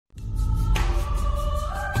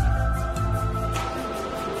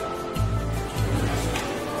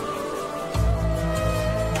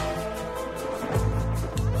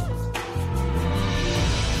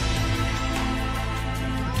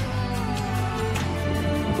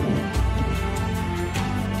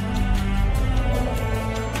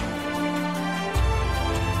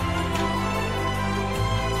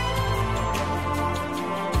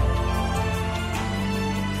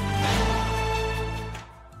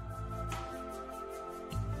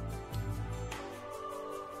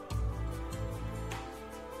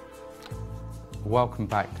Welcome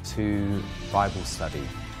back to Bible study,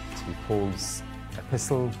 to Paul's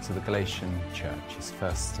epistle to the Galatian church, his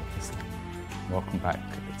first epistle. Welcome back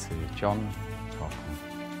to John, welcome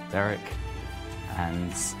Derek,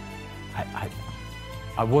 and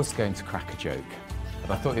I was going to crack a joke, but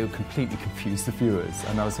I thought it would completely confuse the viewers,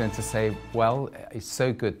 and I was going to say, well, it's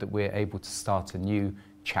so good that we're able to start a new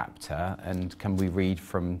chapter, and can we read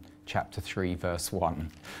from chapter 3, verse 1.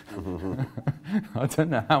 I don't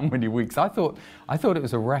know how many weeks. I thought it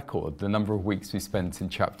was a record, the number of weeks we spent in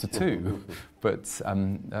chapter 2, but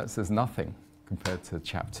that says nothing compared to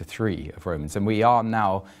chapter 3 of Romans. And we are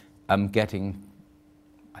now getting,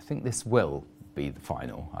 I think this will be the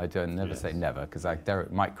final. I don't never say never, because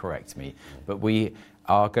Derek might correct me. But we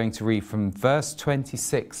are going to read from verse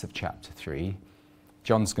 26 of chapter 3.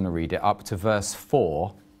 John's going to read it up to verse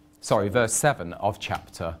 7 of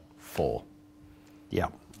chapter 4. Yeah,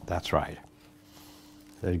 that's right.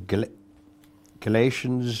 The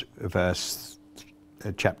Galatians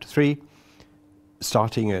chapter 3,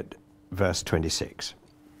 starting at verse 26.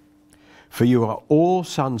 For you are all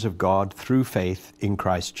sons of God through faith in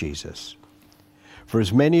Christ Jesus. For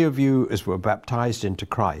as many of you as were baptized into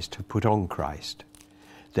Christ have put on Christ.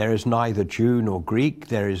 There is neither Jew nor Greek,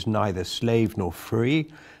 there is neither slave nor free,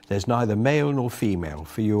 there's neither male nor female,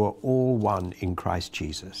 for you are all one in Christ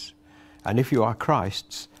Jesus. And if you are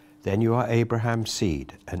Christ's, then you are Abraham's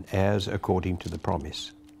seed and heirs according to the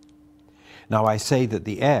promise. Now I say that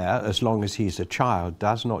the heir, as long as he is a child,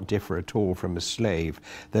 does not differ at all from a slave,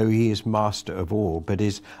 though he is master of all, but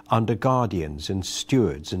is under guardians and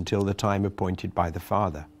stewards until the time appointed by the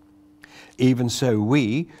Father. Even so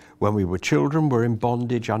we, when we were children, were in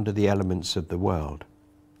bondage under the elements of the world.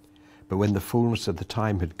 But when the fullness of the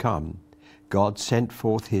time had come, God sent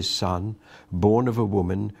forth his Son, born of a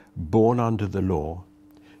woman, born under the law,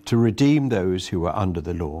 to redeem those who were under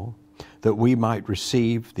the law, that we might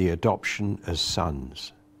receive the adoption as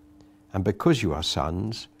sons. And because you are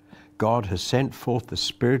sons, God has sent forth the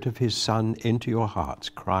Spirit of his Son into your hearts,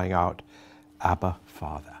 crying out, Abba,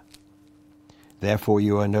 Father. Therefore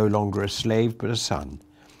you are no longer a slave, but a son,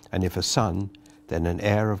 and if a son, then an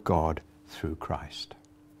heir of God through Christ.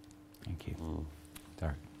 Thank you.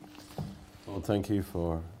 Derek. Well, thank you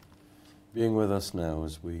for being with us now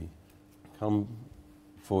as we come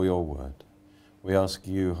for your word. We ask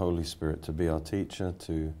you, Holy Spirit, to be our teacher,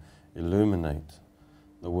 to illuminate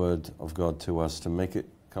the word of God to us, to make it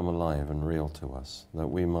come alive and real to us, that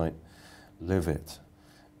we might live it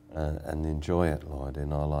and enjoy it, Lord,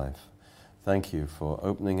 in our life. Thank you for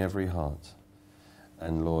opening every heart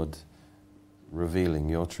and, Lord, revealing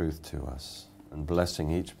your truth to us and blessing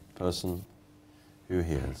each person who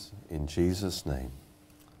hears. In Jesus' name,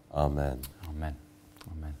 amen. Amen.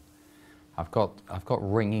 Amen. I've got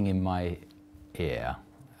ringing in my ear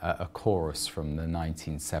a chorus from the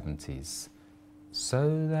 1970s.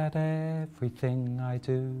 So that everything I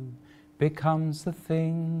do becomes the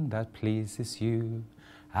thing that pleases you.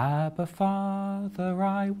 Abba, Father,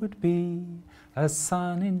 I would be a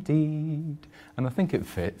son indeed. And I think it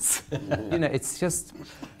fits. You know,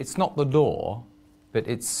 it's not the law, but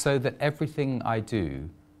it's so that everything I do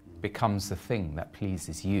becomes the thing that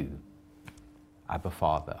pleases you. Abba,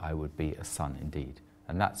 Father, I would be a son indeed.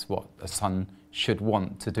 And that's what a son should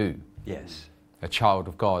want to do. Yes. A child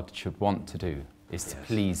of God should want to do, is to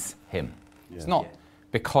please him. Yes. It's not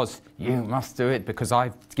because you must do it, because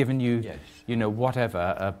I've given you, you know,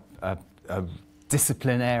 whatever, a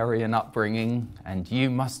disciplinarian upbringing, and you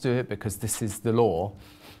must do it because this is the law.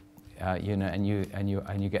 You know, and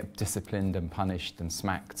you get disciplined and punished and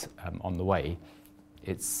smacked on the way.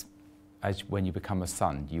 It's as when you become a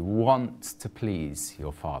son, you want to please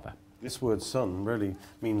your father. This word son really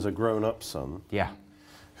means a grown-up son. Yeah.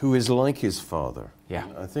 Who is like his father. Yeah.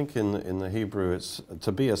 I think in the Hebrew, it's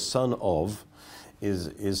to be a son of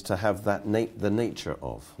is to have that the nature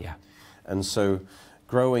of. Yeah. And so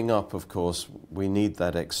growing up, of course, we need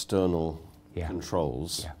that external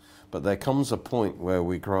controls. Yeah. But there comes a point where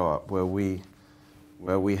we grow up where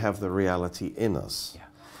we have the reality in us. Yeah.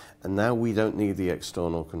 And now we don't need the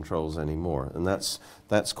external controls anymore. And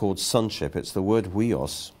that's called sonship. It's the word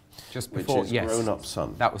huios, Just before, which is grown-up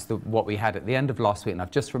son. That was what we had at the end of last week, and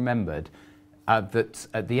I've just remembered that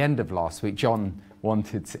at the end of last week, John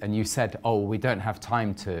wanted, and you said, oh, we don't have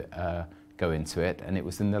time to go into it, and it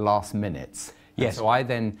was in the last minutes. And Yes. so I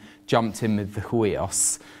then jumped in with the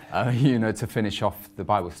huios, you know, to finish off the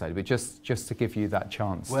Bible study. But just to give you that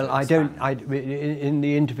chance. Well, in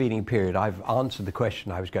the intervening period, I've answered the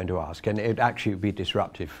question I was going to ask, and it actually would be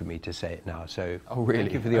disruptive for me to say it now. So Oh, really?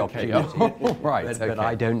 thank you for the Okay. opportunity. Oh, right, But okay.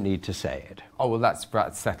 I don't need to say it. Oh, well,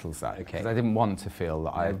 that settles that. Okay. Because I didn't want to feel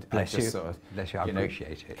that I Bless just you. sort of, Bless you, I know,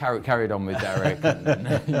 appreciate it. Carried on with Derek,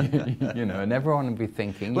 and, you know, and everyone would be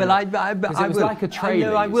thinking. Well, you know, 'cause it was will, like a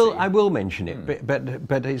trailer. I you see. will mention it,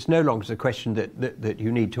 but it's no longer a question that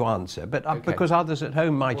you need to answer. But because others at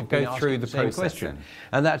home might We'll have been go asking through the the same process question, then.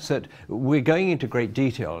 and that's that we're going into great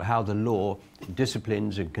detail how the law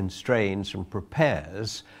disciplines and constrains and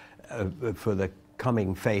prepares for the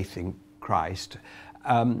coming faith in Christ.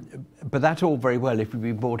 But that's all very well if you've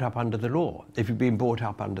been brought up under the law, if you've been brought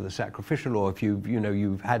up under the sacrificial law, if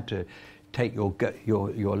you've had to take your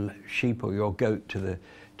sheep or your goat to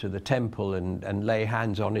the temple and lay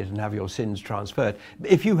hands on it and have your sins transferred.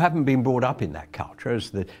 If you haven't been brought up in that culture, as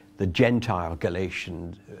the Gentile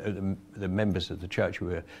Galatians, the members of the church who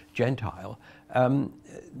were Gentile,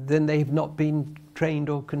 then they've not been trained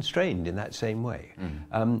or constrained in that same way.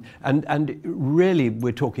 And really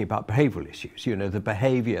we're talking about behavioral issues, you know, the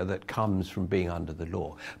behavior that comes from being under the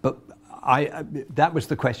law. But that was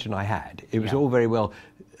the question I had. It was all very well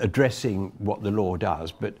addressing what the law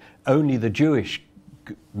does, but only the Jewish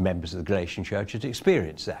members of the Galatian church had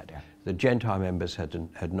experienced that. Yeah. The Gentile members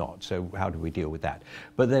had not. So how do we deal with that?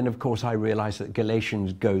 But then, of course, I realized that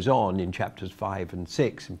Galatians goes on in chapters 5 and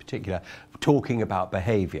 6 in particular, talking about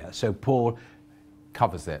behavior. So Paul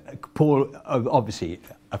Covers it. Paul, obviously,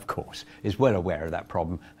 of course, is well aware of that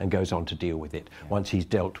problem and goes on to deal with it once he's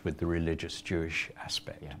dealt with the religious Jewish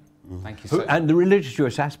aspect. Yeah. Thank you so much. And the religious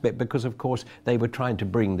Jewish aspect, because, of course, they were trying to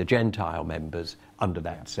bring the Gentile members under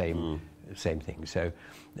that same thing. So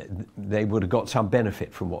they would have got some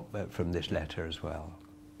benefit from this letter as well.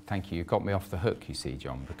 Thank you. You got me off the hook, you see,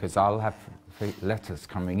 John, because I'll have letters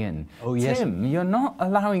coming in. Oh, yes. Tim, you're not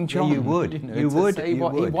allowing John you would. to say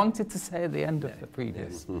what he wanted to say at the end of the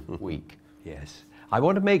previous week. Yes. I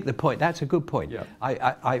want to make the point, that's a good point. Yeah.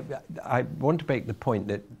 I want to make the point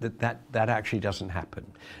that actually doesn't happen.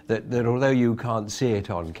 That although you can't see it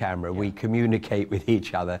on camera, we communicate with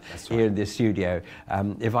each other here in this studio.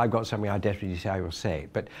 If I've got something I definitely say, I will say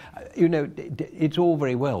it. But, you know, it's all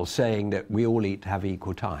very well saying that we all have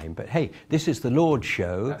equal time. But hey, this is the Lord's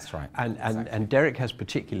show. That's right. And Derek has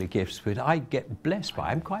particular gifts, which I get blessed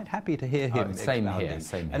by. I'm quite happy to hear him Same expounding. here,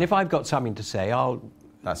 same here. And if I've got something to say,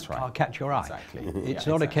 That's right. I'll catch your eye. Exactly. It's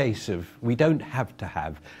Yeah, not exactly. a case of, we don't have to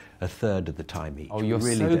have a third of the time each. Oh, you're We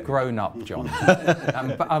really so don't. grown up, John.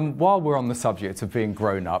 But while we're on the subject of being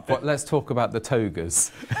grown up, let's talk about the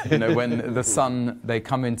togas. You know, when they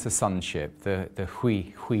come into sonship, the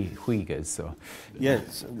huigas. Or,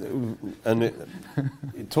 Yes, and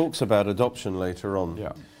it talks about adoption later on.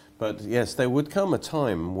 Yeah. But yes, there would come a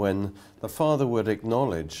time when the father would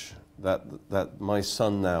acknowledge that my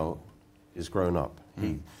son now is grown up.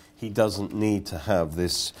 He doesn't need to have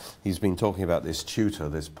this. He's been talking about this tutor,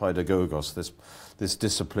 this pedagogos, this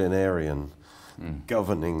disciplinarian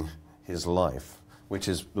governing his life, which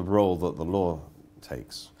is the role that the law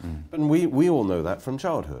takes. And we all know that from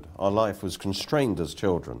childhood. Our life was constrained as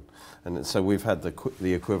children, and so we've had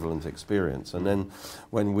the equivalent experience. And then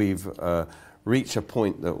when we've reached a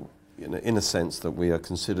point that, in a sense, that we are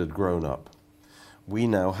considered grown up, we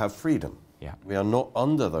now have freedom. Yeah. We are not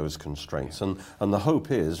under those constraints. And the hope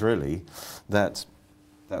is really that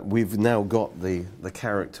we've now got the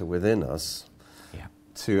character within us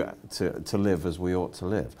to live as we ought to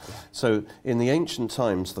live. Yeah. So in the ancient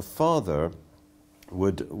times, the father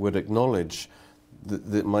would acknowledge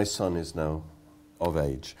that my son is now of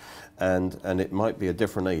age. And it might be a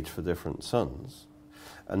different age for different sons.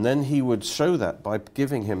 And then he would show that by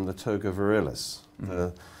giving him the toga virilis,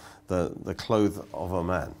 the cloth of a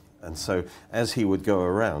man. And so as he would go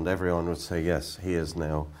around, everyone would say, yes, he is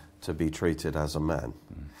now to be treated as a man.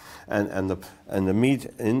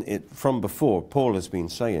 From before, Paul has been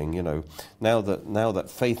saying, now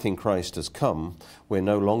that faith in Christ has come, we're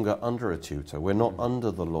no longer under a tutor. We're not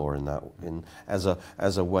under the law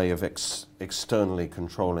as a way of externally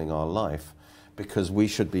controlling our life, because we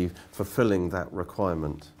should be fulfilling that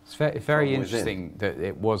requirement. It's very interesting that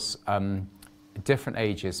it was different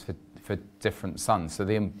ages for different sons. So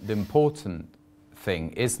the important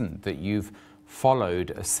thing isn't that you've followed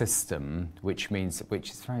a system which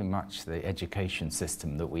is very much the education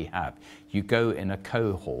system that we have. You go in a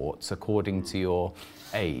cohort according to your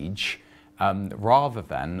age, rather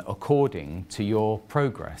than according to your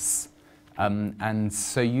progress. And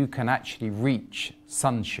so you can actually reach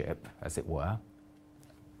sonship, as it were,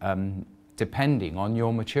 depending on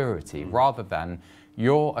your maturity, rather than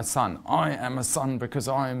you're a son. I am a son because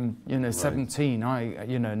I'm, 17.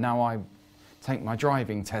 Now I take my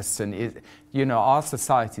driving tests, and our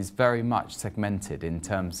society is very much segmented in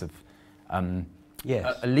terms of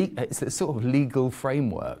it's a sort of legal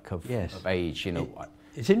framework of age.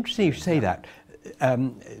 It's interesting you say that.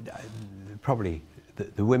 Probably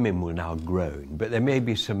the women will now groan, but there may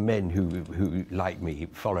be some men who like me,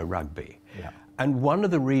 follow rugby. Yeah. And one of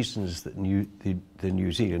the reasons that the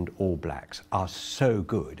New Zealand All Blacks are so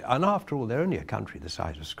good, and after all, they're only a country the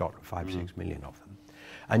size of Scotland, 5-6 million of them,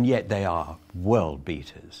 and yet they are world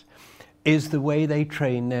beaters, is the way they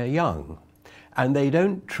train their young. And they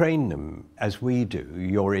don't train them as we do.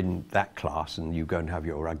 You're in that class and you go and have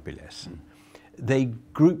your rugby lesson. They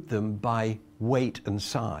group them by weight and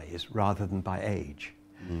size rather than by age.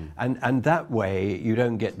 And that way you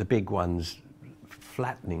don't get the big ones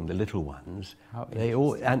flattening the little ones.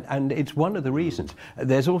 And it's one of the reasons.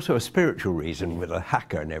 There's also a spiritual reason with a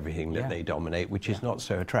haka and everything that they dominate, which is not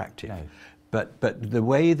so attractive. No. But the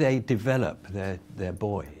way they develop their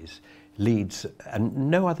boys leads,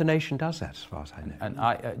 and no other nation does that as far as I know. And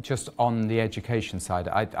I, just on the education side,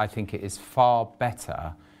 I think it is far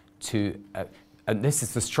better to, and this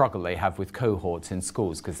is the struggle they have with cohorts in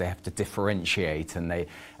schools, because they have to differentiate, and they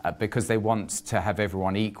because they want to have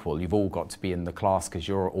everyone equal. You've all got to be in the class because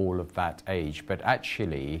you're all of that age. But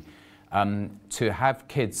actually, to have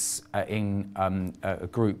kids in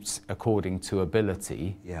groups according to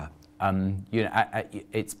ability,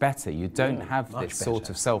 it's better. You don't have this sort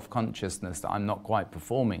of self-consciousness that I'm not quite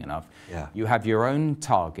performing enough. Yeah. You have your own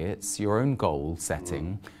targets, your own goal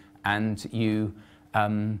setting, and you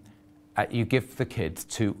give the kid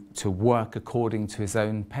to work according to his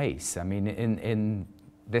own pace. I mean, in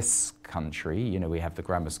this country, we have the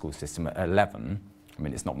grammar school system at 11. I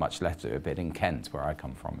mean, it's not much left of it, but in Kent, where I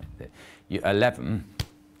come from, 11,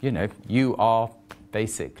 you are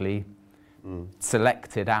basically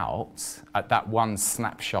selected out at that one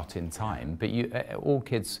snapshot in time. But all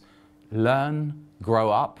kids learn, grow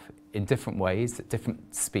up in different ways at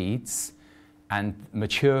different speeds, and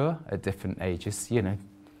mature at different ages.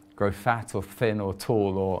 Grow fat or thin or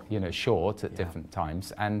tall or short at different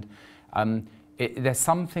times. And there's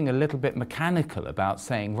something a little bit mechanical about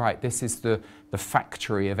saying, right, this is the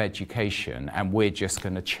factory of education, and we're just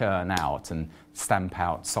going to churn out and stamp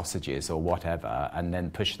out sausages or whatever and then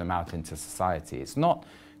push them out into society. It's not.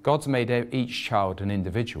 God's made each child an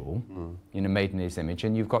individual, made in his image,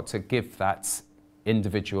 and you've got to give that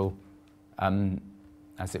individual,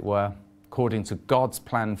 as it were, according to God's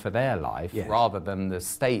plan for their life, rather than the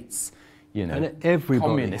state's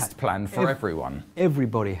communist plan for everyone.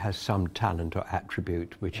 Everybody has some talent or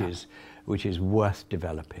attribute which is worth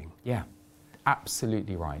developing. Yeah,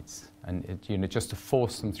 absolutely right. And just to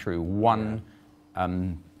force them through one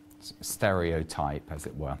stereotype, as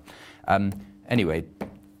it were. Anyway,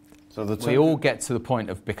 so we all get to the point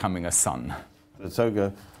of becoming a son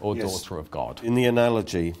or daughter of God. In the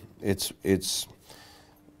analogy, it's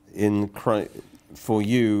in Christ, for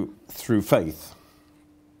you through faith.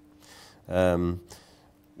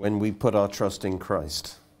 When we put our trust in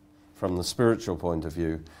Christ, from the spiritual point of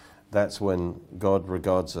view, that's when God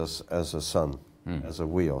regards us as a son, as a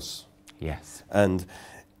huios. Yes. And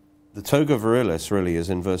the toga virilis really is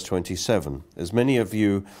in verse 27. As many of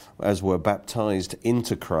you as were baptized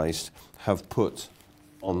into Christ have put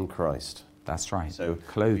on Christ. That's right. So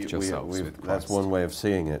clothed yourselves with Christ. That's one way of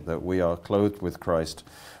seeing it, that we are clothed with Christ.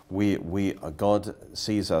 God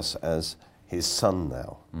sees us as his son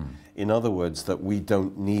now. In other words, that we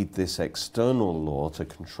don't need this external law to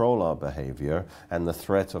control our behavior and the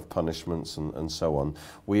threat of punishments and so on.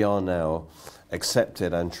 We are now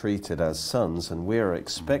accepted and treated as sons, and we are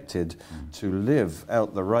expected to live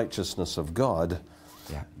out the righteousness of God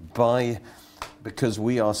because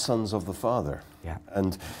we are sons of the Father. Yeah.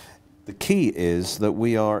 And the key is that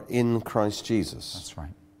we are in Christ Jesus. That's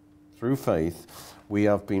right. Through faith, we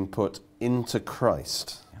have been put into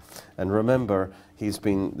Christ. And remember,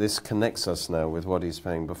 this connects us now with what he's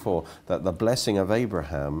saying before, that the blessing of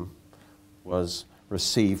Abraham was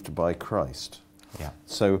received by Christ. Yeah.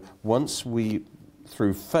 So once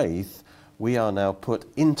through faith, we are now put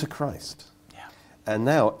into Christ. Yeah. And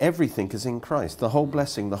now everything is in Christ. The whole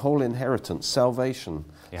blessing, the whole inheritance, salvation,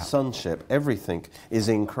 sonship, everything is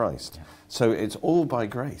in Christ. Yeah. So it's all by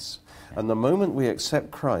grace. Yeah. And the moment we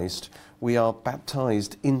accept Christ, we are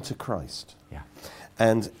baptized into Christ. Yeah.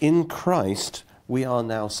 And in Christ, we are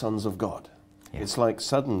now sons of God. Yeah. It's like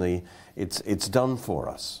suddenly it's done for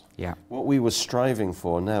us. Yeah. What we were striving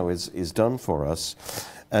for now is done for us.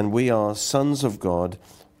 And we are sons of God,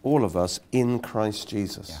 all of us, in Christ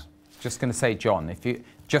Jesus. Yeah. just going to say, John, if you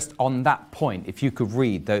just on that point, if you could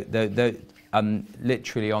read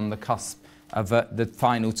literally on the cusp of the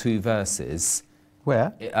final 2 verses.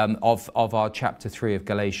 Where? Of our chapter 3 of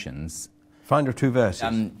Galatians. Final 2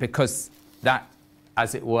 verses. Because that,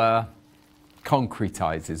 as it were,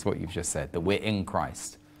 concretizes what you've just said, that we're in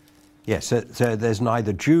Christ. Yes, so there's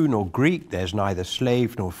neither Jew nor Greek, there's neither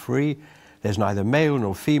slave nor free, there's neither male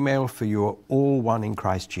nor female, for you are all one in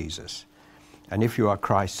Christ Jesus. And if you are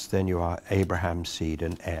Christ's, then you are Abraham's seed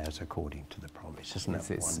and heirs according to the promise. Isn't that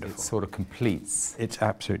wonderful? It sort of completes it's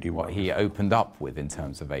absolutely what wonderful. he opened up with in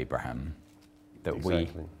terms of Abraham. That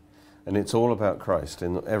Exactly. And it's all about Christ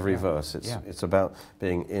in every verse. It's about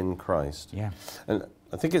being in Christ. Yeah. And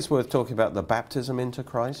I think it's worth talking about the baptism into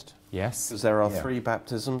Christ. Yes. Because there are 3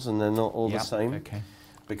 baptisms and they're not all the same. Okay.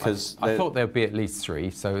 Because I thought there'd be at least 3.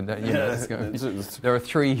 So that, let's go. There are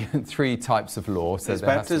three types of law. So there's there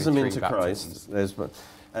has to be baptism 3 into baptisms. Christ.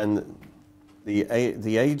 And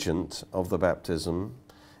the agent of the baptism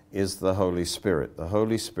is the Holy Spirit. The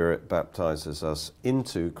Holy Spirit baptizes us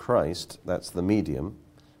into Christ. That's the medium.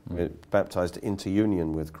 We're baptized into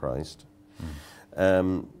union with Christ.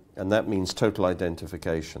 And that means total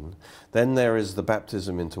identification. Then there is the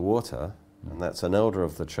baptism into water, and that's an elder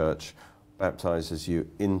of the church baptizes you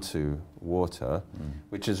into water,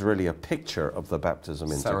 which is really a picture of the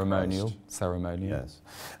baptism into Christ. Ceremonial. Yes.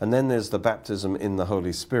 And then there's the baptism in the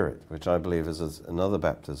Holy Spirit, which I believe is another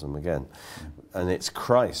baptism again. And it's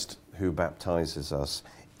Christ who baptizes us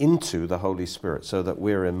into the Holy Spirit so that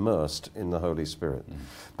we're immersed in the Holy Spirit.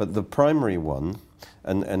 But the primary one,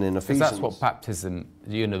 and in Ephesians... That's what baptism,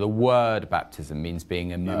 the word baptism means, being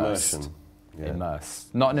immersed. Immersion. Yeah.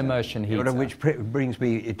 Immersed. Not an immersion heater. Which brings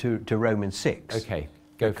me to Romans 6. Okay,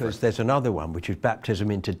 go for it. Because there's another one, which is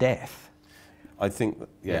baptism into death. I think,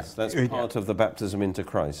 yes, that's part of the baptism into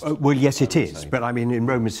Christ. Well, yes, it is. But I mean, in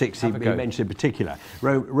Romans 6, he mentions in particular.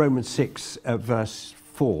 Romans 6, verse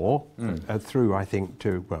 4, through, I think,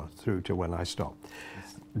 through to when I stop.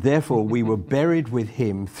 Therefore, we were buried with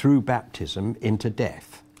him through baptism into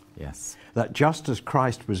death. Yes. That just as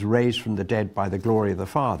Christ was raised from the dead by the glory of the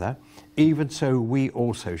Father, even so we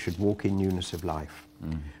also should walk in newness of life.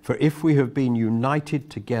 For if we have been united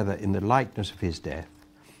together in the likeness of his death,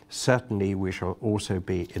 certainly we shall also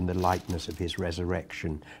be in the likeness of his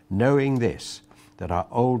resurrection, knowing this, that our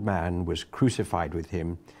old man was crucified with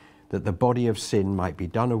him, that the body of sin might be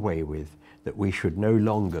done away with, that we should no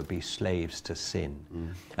longer be slaves to sin.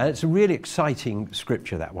 And it's a really exciting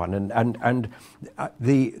scripture, that one. And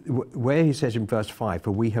where he says in verse 5,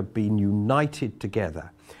 for we have been united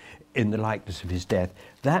together in the likeness of his death,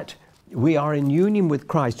 that we are in union with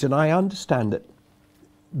Christ. And I understand that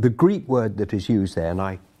the Greek word that is used there, and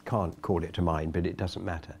I can't call it to mind, but it doesn't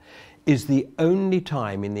matter, is the only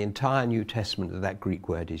time in the entire New Testament that Greek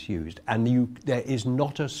word is used. And there is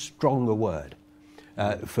not a stronger word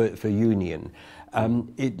for union.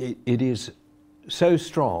 It is so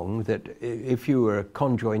strong that if you were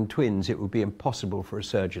conjoined twins, it would be impossible for a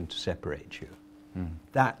surgeon to separate you.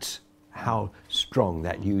 That's how strong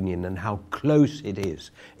that union and how close it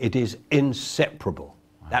is. It is inseparable.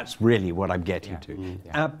 Wow. That's really what I'm getting to.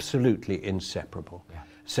 Absolutely inseparable.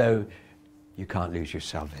 So you can't lose your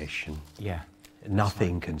salvation.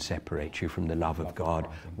 Nothing can separate you from the love of God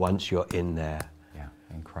once you're in there.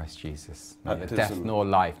 In Christ Jesus. Neither death nor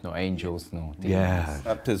life, nor angels, nor demons.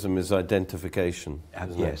 Baptism is identification.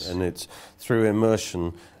 Yes. And it's through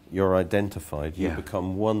immersion you're identified. You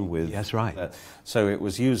become one with. That's right. That. So it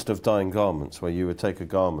was used of dyeing garments, where you would take a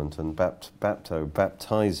garment and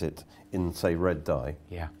baptize it in, say, red dye.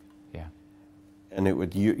 And it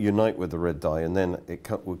would unite with the red dye, and then it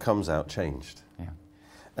comes out changed.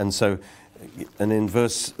 And so, and in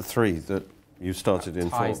verse 3 that you started in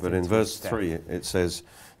 4, but in verse 3 it says,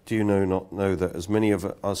 do you not know that as many of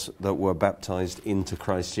us that were baptized into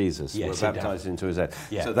Christ Jesus were baptized into his death?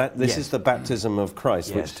 So this is the baptism of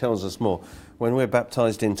Christ, which tells us more. When we're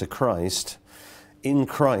baptized into Christ, in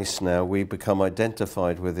Christ now we become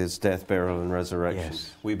identified with his death, burial and resurrection.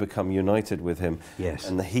 We become united with him,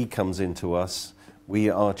 and he comes into us.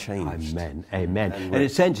 We are changed. Amen. Amen. And in a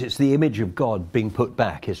sense, it's the image of God being put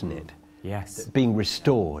back, isn't it? Yes. Being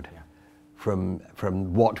restored from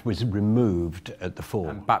what was removed at the fall.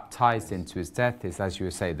 And baptized into his death is, as you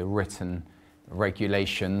would say, the written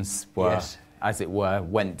regulations were, as it were,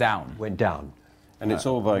 went down. And it's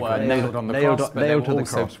all by grace. Nailed on the cross, but nailed to the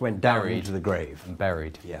also cross, went down into the grave. And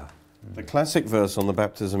buried. The classic verse on the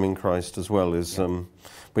baptism in Christ as well is,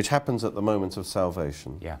 which happens at the moment of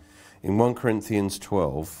salvation. In 1 Corinthians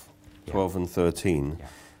 12 and 13,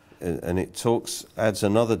 and it adds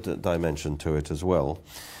another dimension to it as well.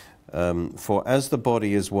 For as the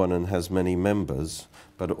body is one and has many members,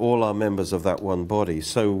 but all are members of that one body,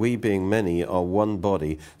 so we being many are one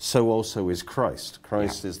body, so also is Christ.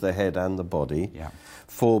 Christ is the head and the body. Yeah.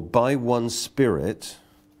 For by one Spirit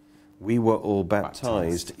we were all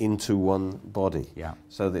baptized into one body. Yeah.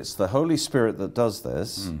 So it's the Holy Spirit that does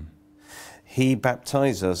this. He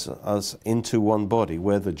baptizes us into one body,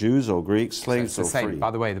 whether Jews or Greeks, slaves So it's the or same. free.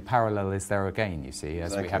 By the way, the parallel is there again, you see,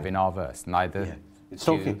 as we have in our verse. Neither It's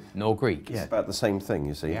Jew talking- nor Greek. It's about the same thing,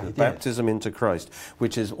 you see. Yeah. The baptism into Christ,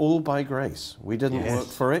 which is all by grace. We didn't work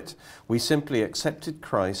for it. We simply accepted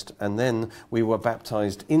Christ, and then we were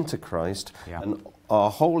baptized into Christ. Yeah. And our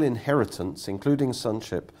whole inheritance, including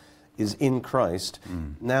sonship, is in Christ,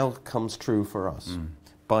 now comes true for us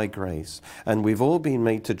by grace. And we've all been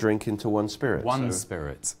made to drink into one Spirit. One So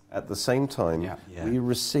Spirit. at the same time, Yeah. we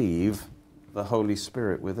receive the Holy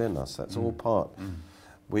Spirit within us. That's all part.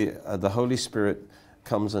 We, the Holy Spirit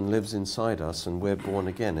comes and lives inside us, and we're born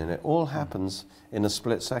again. And it all happens in a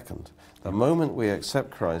split second. The moment we accept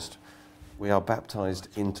Christ, we are baptized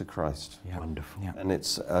into Christ. Yeah. Wonderful. Yeah. And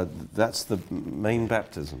it's that's the main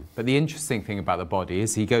baptism. But the interesting thing about the body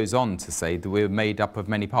is he goes on to say that we're made up of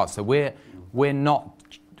many parts. So we're not,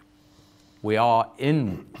 we are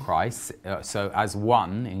in Christ, so as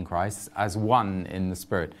one in Christ, as one in the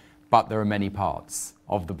Spirit, but there are many parts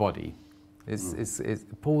of the body.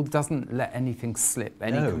 Paul doesn't let anything slip,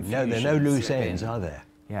 any confusion there are no loose slip ends, in. are there?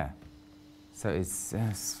 Yeah. So it's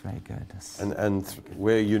very good. And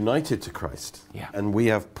we're united to Christ. Yeah. And we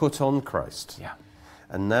have put on Christ. Yeah.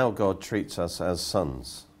 And now God treats us as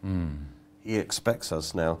sons. He expects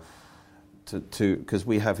us now to because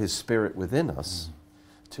we have His Spirit within us,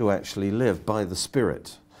 to actually live by the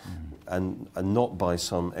Spirit, and not by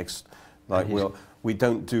some we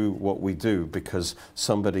don't do what we do because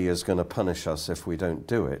somebody is going to punish us if we don't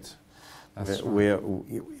do it.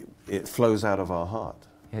 It flows out of our heart.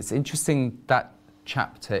 It's interesting that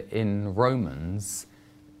chapter in Romans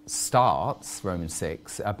starts, Romans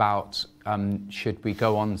 6, about should we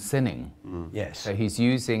go on sinning? Yes. So he's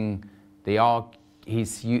using the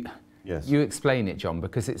you explain it, John,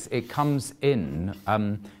 because it comes in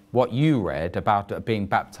what you read about being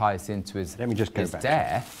baptized into his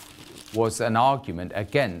death was an argument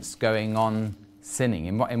against going on sinning.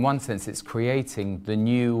 In one sense, it's creating the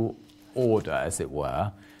new order, as it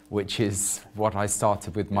were, which is what I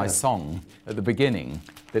started with my song at the beginning.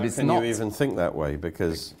 That it's not. Can you even think that way?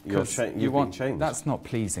 Because you've been changed. That's not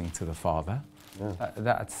pleasing to the Father. Yeah.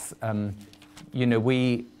 That's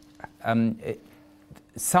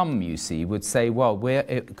some, you see, would say, well,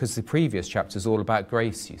 because the previous chapter is all about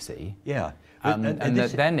grace, you see. Yeah.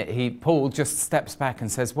 Paul just steps back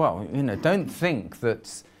and says, well, don't think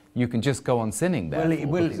that you can just go on sinning there.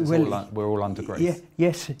 We're all under grace.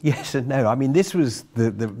 Yes and no. I mean, this was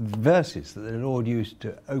the verses that the Lord used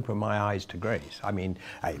to open my eyes to grace. I mean,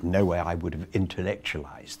 no way I would have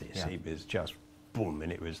intellectualized this. Yeah. It was just boom,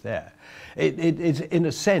 and it was there. It's in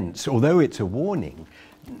a sense, although it's a warning,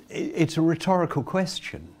 it's a rhetorical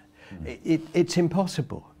question. It's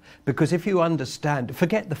impossible, because if you understand,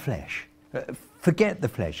 forget the flesh. Forget the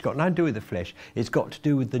flesh. It's got nothing to do with the flesh. It's got to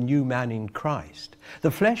do with the new man in Christ. The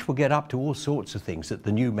flesh will get up to all sorts of things that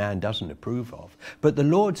the new man doesn't approve of. But the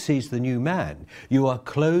Lord sees the new man. You are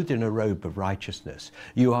clothed in a robe of righteousness.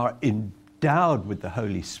 You are endowed with the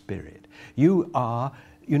Holy Spirit. You are,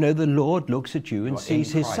 the Lord looks at you and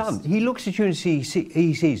sees His Son. He looks at you and he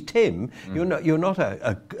sees Tim. You're not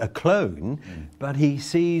a clone, but He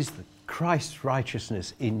sees Christ's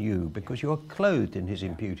righteousness in you, because you are clothed in His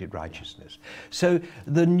imputed righteousness. So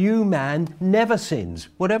the new man never sins.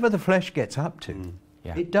 Whatever the flesh gets up to,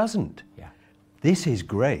 it doesn't. Yeah. This is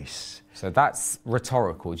grace. So that's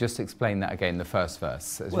rhetorical. Just explain that again, the first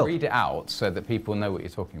verse. Read it out so that people know what you're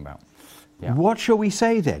talking about. Yeah. What shall we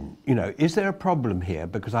say then? Is there a problem here?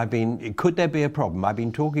 Because could there be a problem? I've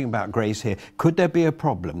been talking about grace here. Could there be a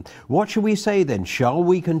problem? What shall we say then? Shall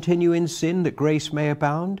we continue in sin that grace may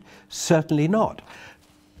abound? Certainly not.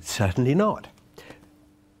 Certainly not.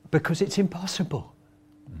 Because it's impossible.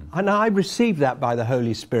 And I received that by the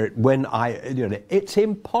Holy Spirit when it's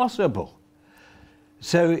impossible.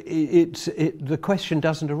 So the question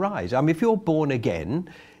doesn't arise. I mean, if you're born again,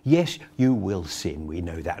 yes, you will sin, we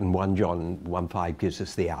know that, and 1 John 1:5 gives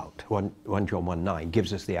us the out. 1 John 1:9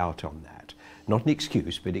 gives us the out on that. Not an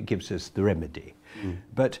excuse, but it gives us the remedy.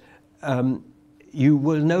 But you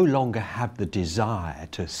will no longer have the desire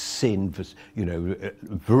to sin,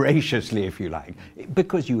 voraciously, if you like,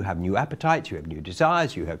 because you have new appetites, you have new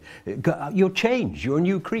desires, you're changed, you're a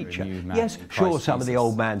new creature. You're a new man yes, in Christ sure, some of the Jesus.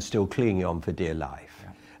 old man's still clinging on for dear life.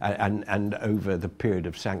 and over the period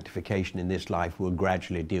of sanctification in this life, we'll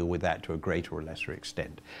gradually deal with that to a greater or lesser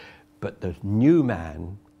extent. But the new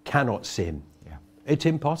man cannot sin. Yeah. It's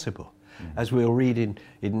impossible. As we'll read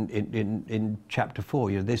in chapter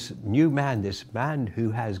 4, this new man, this man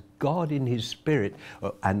who has God in his spirit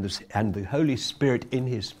and the Holy Spirit in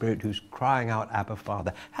his spirit, who's crying out, Abba,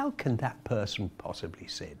 Father, how can that person possibly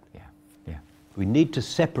sin? Yeah. Yeah. We need to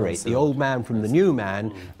separate the old man from the new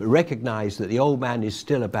man, but recognize that the old man is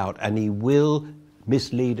still about, and he will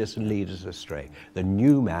mislead us and lead us astray. The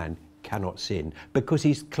new man cannot sin because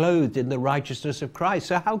he's clothed in the righteousness of Christ.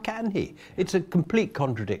 So how can he? It's a complete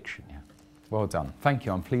contradiction. Yeah. Well done. Thank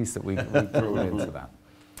you. I'm pleased that we drilled into that.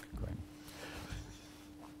 Great.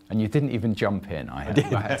 And you didn't even jump in. I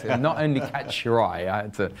had to not only catch your eye, I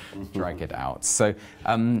had to drag it out. So,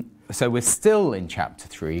 so we're still in chapter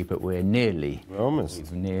 3, but we're nearly. We're almost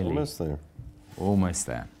there. Almost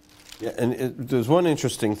there. Yeah, and there's one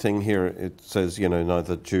interesting thing here. It says,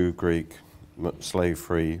 neither Jew, Greek, slave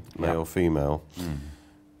free, male, female.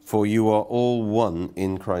 For you are all one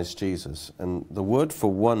in Christ Jesus. And the word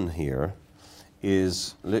for one here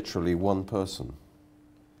is literally one person.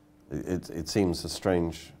 It seems a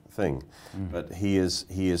strange thing, but he is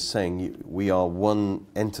saying we are one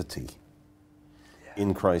entity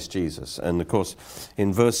in Christ Jesus. And of course,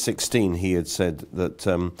 in verse 16, he had said that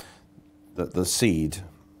that the seed,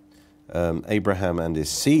 Abraham and his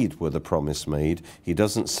seed were the promise made. He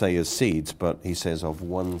doesn't say as seeds, but he says of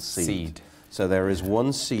one seed. So there is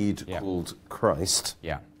one seed called Christ.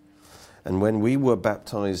 Yeah. And when we were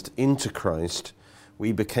baptized into Christ,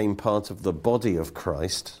 we became part of the body of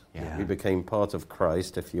Christ. Yeah. We became part of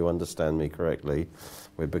Christ, if you understand me correctly.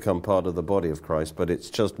 We've become part of the body of Christ, but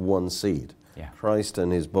it's just one seed. Yeah. Christ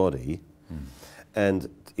and his body. And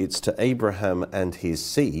it's to Abraham and his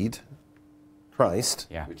seed, Christ,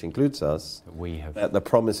 which includes us, that the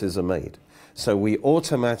promises are made. So we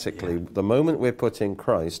automatically, the moment we're put in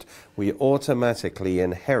Christ, we automatically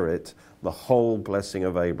inherit the whole blessing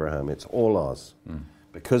of Abraham. It's all ours.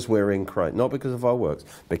 Because we're in Christ, not because of our works.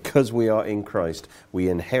 Because we are in Christ, we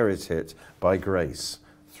inherit it by grace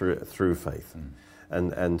through faith.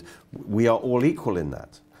 And we are all equal in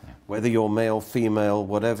that. Whether you're male, female,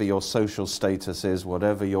 whatever your social status is,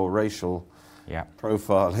 whatever your racial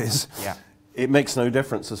profile is, it makes no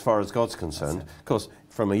difference as far as God's concerned. Of course,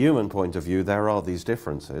 from a human point of view, there are these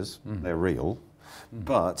differences. They're real.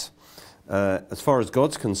 But as far as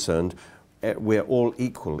God's concerned, we're all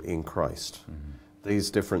equal in Christ.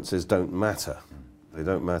 These differences don't matter. They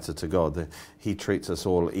don't matter to God. He treats us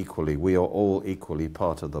all equally. We are all equally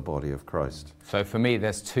part of the body of Christ. So for me,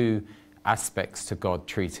 there's two aspects to God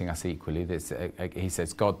treating us equally. He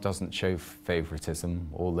says God doesn't show favoritism.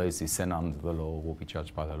 All those who sin under the law will be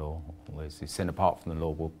judged by the law. All those who sin apart from the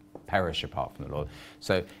law will perish apart from the law.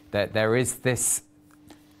 So there is this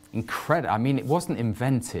incredible, I mean, it wasn't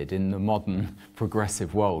invented in the modern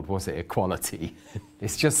progressive world, was it, equality?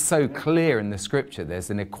 It's just so clear in the scripture. There's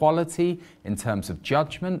an equality in terms of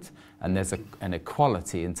judgment, and there's an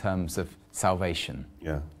equality in terms of salvation.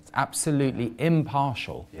 Yeah. It's absolutely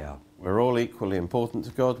impartial. Yeah. We're all equally important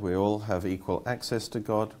to God. We all have equal access to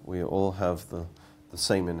God. We all have the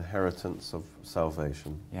same inheritance of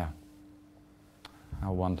salvation. Yeah.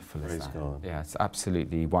 How wonderful is that? Praise God. Yeah, it's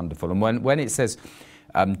absolutely wonderful. And when it says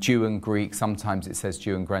Jew and Greek, sometimes it says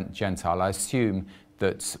Jew and Gentile, I assume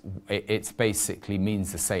that it basically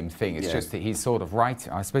means the same thing. It's just that he's sort of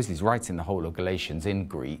writing, I suppose he's writing the whole of Galatians in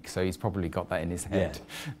Greek, so he's probably got that in his head.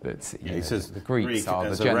 That, he says the Greeks are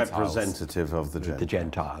as the Gentiles. a representative of the Gentiles. The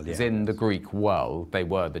Gentile, As in the Greek world, they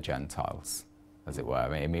were the Gentiles, as it were.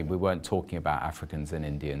 I mean, we weren't talking about Africans and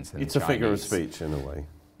Indians and It's a Chinese. figure of speech, in a way,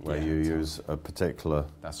 where you use a particular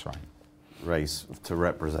That's right. race to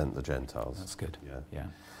represent the Gentiles. That's good. Yeah.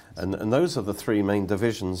 And those are the three main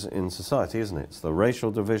divisions in society, isn't it? It's the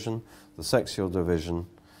racial division, the sexual division,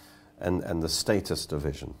 and the status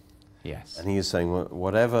division. Yes. And he is saying,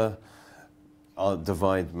 whatever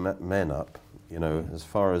divide men up, as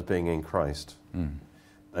far as being in Christ,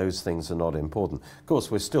 those things are not important. Of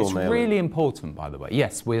course, we're still it's male. It's really important, by the way.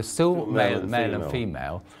 Yes, we're still male and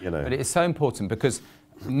female, but it's so important because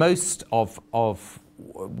most of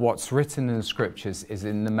what's written in the scriptures is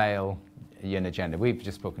in the male gender. We've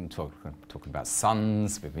just talking about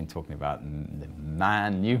sons, we've been talking about the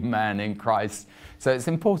new man in Christ. So it's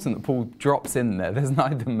important that Paul drops in there. There's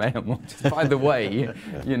neither male nor, by the way,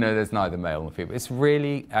 there's neither male nor female. It's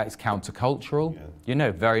really, it's countercultural,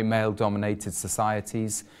 very male-dominated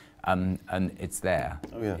societies, and it's there.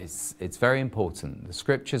 Oh, yeah. It's very important. The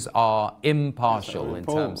scriptures are impartial in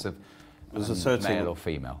terms of There's a certain, male or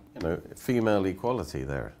female. female equality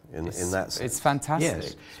there in that sense. It's fantastic.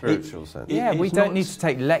 Yes. Spiritual sense. Yeah, we It's don't not need to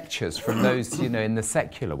take lectures from those, in the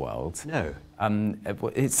secular world. No.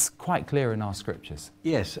 It's quite clear in our scriptures.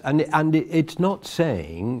 Yes, and it's not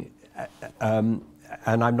saying, and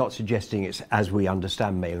I'm not suggesting it's as we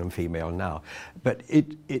understand male and female now, but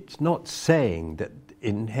it's not saying that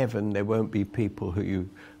in heaven there won't be people who you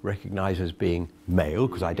recognise as being male,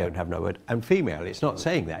 because I don't have no word, and female. It's not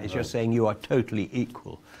saying that. It's just saying you are totally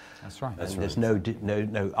equal. That's right. And there's no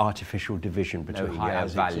artificial division between No you higher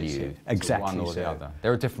as value exactly to one or so. the other.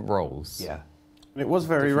 There are different roles. Yeah. And it was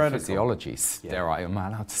very Different radical. physiologies. Yeah. Dare I? Am I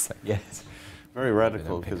allowed to say? Yes. Very They radical,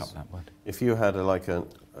 don't pick because up that word. if you had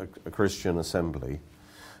a Christian assembly,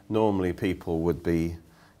 normally people would be,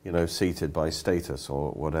 seated by status or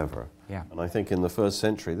whatever. Yeah. And I think in the first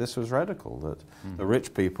century this was radical, that the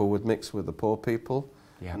rich people would mix with the poor people,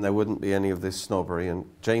 Yeah. and there wouldn't be any of this snobbery. And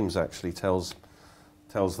James actually tells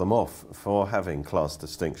them off for having class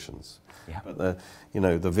distinctions. Yeah. But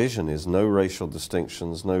the vision is no racial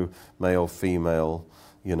distinctions, no male, female,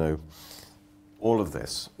 all of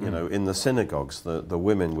this. In the synagogues, the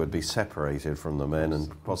women would be separated from the men and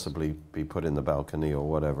possibly be put in the balcony or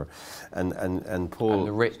whatever. And Paul... And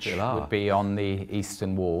the rich still are. would be on the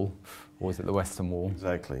eastern wall, or was it the western wall?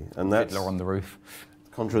 Exactly. And that Fiddler on the roof.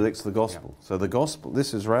 contradicts the gospel. So the gospel,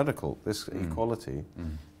 this is radical. This equality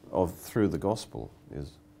through the gospel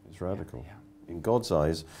is radical. Yeah. In God's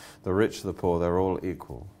eyes, the rich, the poor, they're all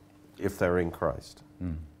equal if they're in Christ.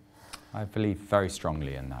 I believe very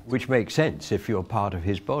strongly in that. Which makes sense if you're part of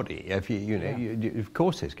his body. If you of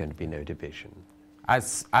course there's going to be no division.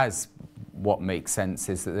 As what makes sense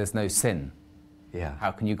is that there's no sin. Yeah.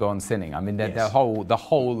 How can you go on sinning? I mean, the Yes.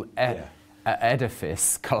 whole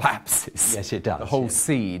edifice collapses. Yes, it does, The whole yes.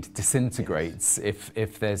 seed disintegrates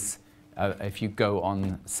if you go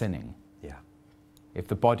on sinning. Yeah. If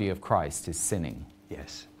the body of Christ is sinning.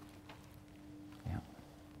 Yes. Yeah.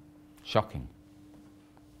 Shocking.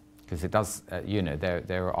 Because it does,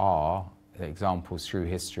 there are examples through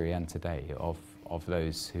history and today of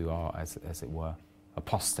those who are, as it were,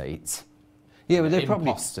 apostates, Yeah, but they're probably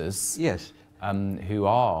imposters, yes. who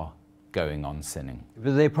are going on sinning.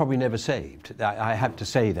 But they're probably never saved. I have to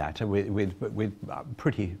say that with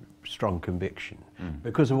pretty strong conviction,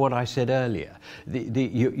 because of what I said earlier.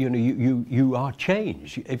 You are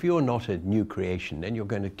changed. If you're not a new creation, then you're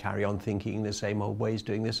going to carry on thinking the same old ways,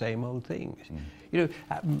 doing the same old things.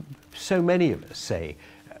 So many of us say,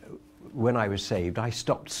 when I was saved, I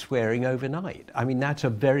stopped swearing overnight. I mean, that's a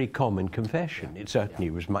very common confession. It certainly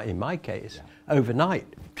was in my case. Overnight,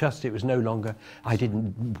 just it was no longer, I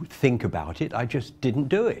didn't think about it, I just didn't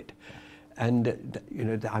do it. And,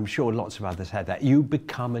 I'm sure lots of others had that. You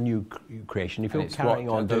become a new creation. If And you're it's carrying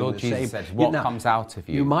what on the doing Lord the Jesus same... said, what comes out of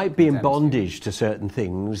you. You might be in condemns you. bondage to certain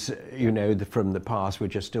things, from the past,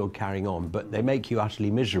 which are still carrying on, but they make you utterly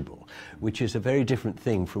miserable, which is a very different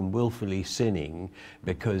thing from willfully sinning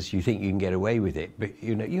because you think you can get away with it, but,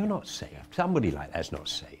 you're not saved. Somebody like that's not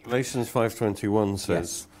saved. Galatians 5:21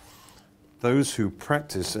 says, those who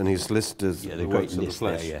practice, and he's listed The the great works of the list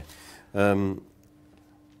flesh. there, yeah.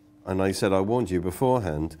 And I said, I warned you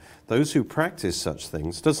beforehand, those who practice such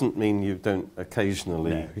things, doesn't mean you don't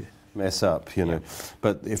occasionally mess up,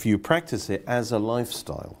 But if you practice it as a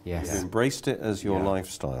lifestyle, Yes. you've embraced it as your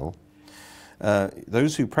lifestyle,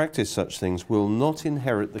 those who practice such things will not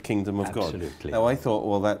inherit the kingdom of God. Absolutely. Now, I thought,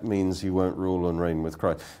 well, that means you won't rule and reign with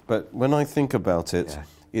Christ. But when I think about it,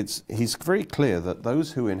 he's very clear that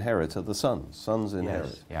those who inherit are the sons. Sons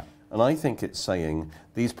inherit. Yeah. And I think it's saying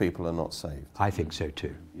these people are not saved. I think so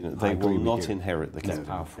too. They will not inherit the kingdom.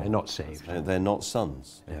 Powerful. They're not saved. They're not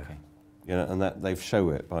sons. Okay. And that they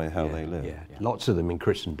show it by how they live. Yeah. Lots of them in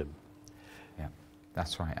Christendom. Yeah,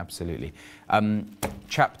 that's right, absolutely.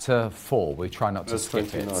 Chapter 4, we try not to Verse skip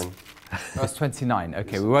 29 it. Verse 29,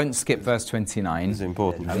 okay, we won't skip verse 29. is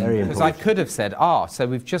important. Very Because I important. could have said, so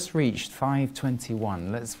we've just reached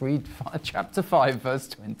 5:21. Let's read chapter 5, verse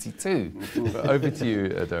 22. But over to you,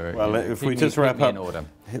 Derek. Well, if we Keep just me wrap in up, order.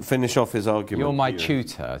 finish off his argument. You're my here.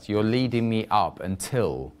 tutor. You're leading me up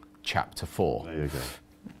until chapter 4. There you go.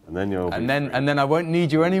 And then you'll And be then, free. and then I won't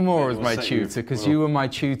need you anymore as We'll my set you- tutor, because well- you were my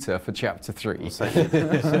tutor for chapter 3. set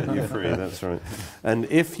you free, that's right. And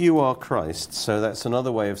if you are Christ, so that's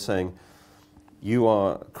another way of saying you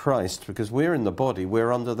are Christ, because we're in the body,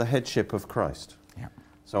 we're under the headship of Christ. Yeah.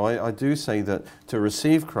 So I do say that to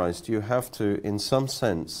receive Christ, you have to, in some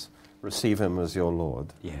sense, receive him as your Lord.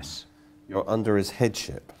 Yes. You're under his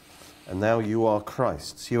headship. And now you are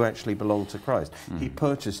Christ's. You actually belong to Christ. He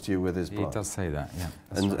purchased you with his He blood. does say that, yeah.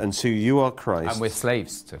 That's right. And so you are Christ. And we're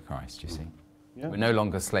slaves to Christ, you see. Yeah. We're no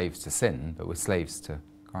longer slaves to sin, but we're slaves to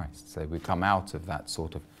Christ. So we've come out of that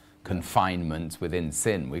sort of confinement within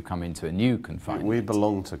sin. We've come into a new confinement. We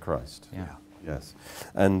belong to Christ. Yeah. Yes.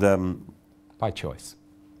 And By choice.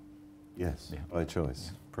 yes, Yeah. by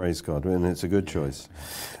choice. Yeah. Praise God. And it's a good choice.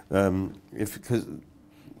 Because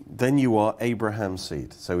then you are Abraham's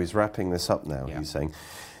seed. So he's wrapping this up now. Yeah. He's saying,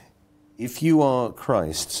 if you are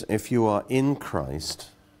Christ's, if you are in Christ,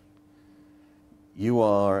 you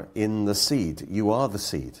are in the seed. You are the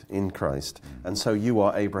seed in Christ. And so you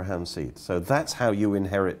are Abraham's seed. So that's how you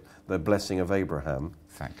inherit the blessing of Abraham.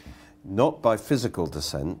 Exactly. Not by physical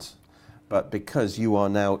descent, but because you are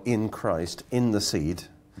now in Christ, in the seed,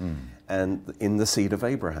 and in the seed of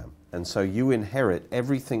Abraham. And so you inherit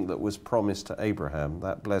everything that was promised to Abraham,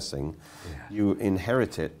 that blessing. Yeah. You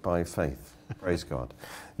inherit it by faith. Praise God.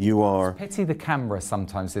 You are... Pity the camera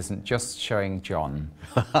sometimes isn't just showing John.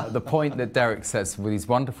 The point that Derek says with these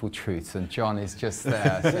wonderful truths, and John is just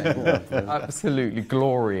there saying, absolutely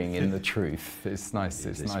glorying in the truth. It's nice.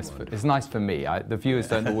 It's nice for me. The viewers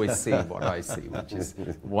don't always see what I see, which is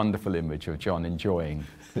a wonderful image of John enjoying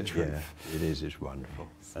the truth. Yeah, it is. It's wonderful.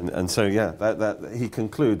 And so, yeah, that he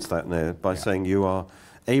concludes that now by saying you are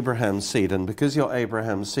Abraham's seed, and because you're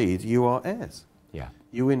Abraham's seed, you are heirs. Yeah.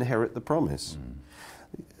 You inherit the promise.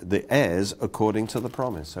 The heirs according to the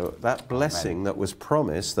promise. So that blessing that was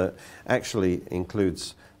promised, that actually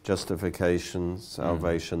includes justification,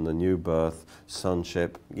 salvation, the new birth,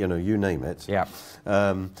 sonship, you name it. Yeah.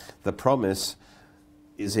 The promise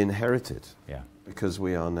is inherited. Yeah. Because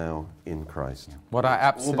we are now in Christ. Yeah. What I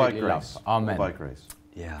absolutely love. Amen. All by grace.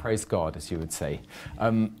 Yeah. Praise God, as you would say.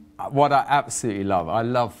 What I absolutely love, I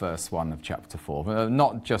love verse 1 of chapter 4.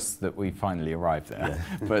 Not just that we finally arrived there,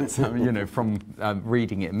 but from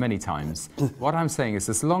reading it many times. What I'm saying is,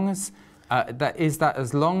 as long as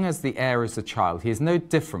as long as the heir is a child, he is no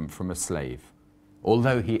different from a slave,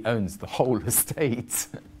 although he owns the whole estate.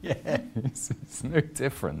 Yeah. It's no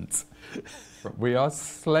different. We are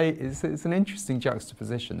slaves. It's an interesting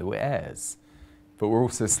juxtaposition that we're heirs, but we're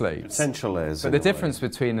also slaves. Potential heirs. But the difference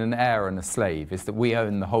between an heir and a slave is that we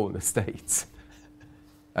own the whole estate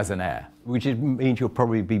as an heir. Which means you'll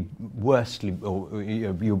probably be or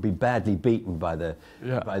you'll be badly beaten by the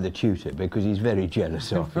tutor, because he's very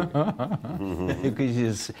jealous of you.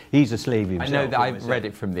 Because he's a slave himself. I know that I've read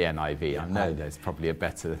it from the NIV. I know there's probably a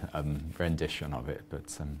better rendition of it, but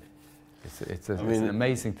it's an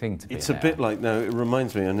amazing thing to be. It's a bit like, it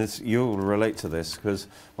reminds me, and you'll relate to this, because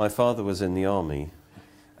my father was in the army,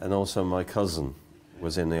 and also my cousin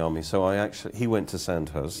was in the army. So he went to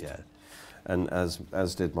Sandhurst. Yeah. And as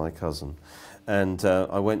did my cousin. And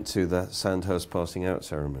I went to the Sandhurst passing out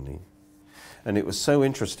ceremony. And it was so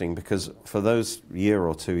interesting because for those year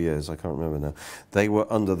or 2 years, I can't remember now, they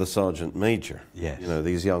were under the sergeant major. Yes.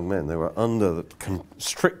 These young men, they were under the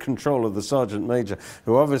strict control of the sergeant major,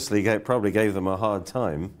 who obviously probably gave them a hard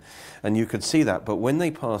time. And you could see that. But when they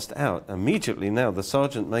passed out, immediately now the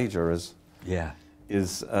sergeant major is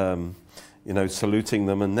saluting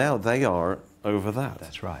them, and now they are over that.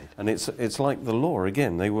 That's right. And it's like the law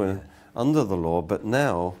again. They were under the law, but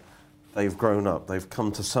now they've grown up. They've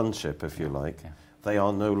come to sonship, if you like. Yeah. They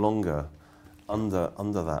are no longer under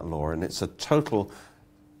that law, and it's a total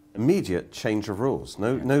immediate change of rules.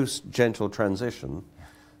 No gentle transition. Yeah.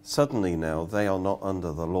 Suddenly now they are not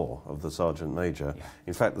under the law of the sergeant major. Yeah.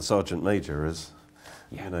 In fact, the sergeant major is,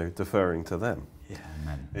 deferring to them. Yeah.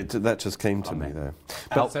 That just came to me there.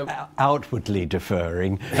 But outwardly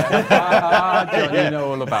deferring. John, you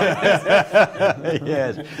know all about this.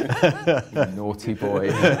 Yes. Naughty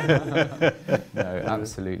boy. No,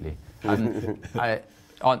 absolutely.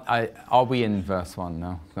 Are we in verse 1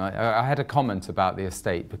 now? I had a comment about the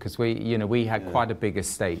estate, because we had quite a big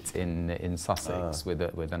estate in Sussex with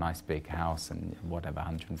a nice big house and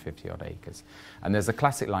 150 odd acres. And there's a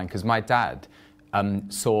classic line, because my dad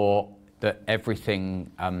saw that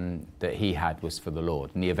everything that he had was for the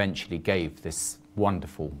Lord, and he eventually gave this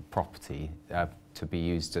wonderful property to be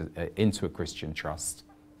used into a Christian trust,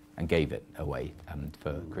 and gave it away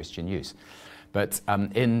for Christian use. But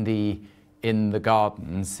in the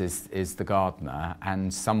gardens is the gardener,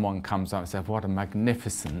 and someone comes up and says, what a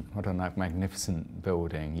magnificent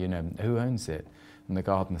building, who owns it? And the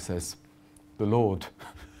gardener says, the Lord.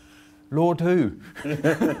 Lord who?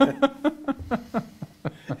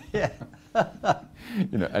 Yeah.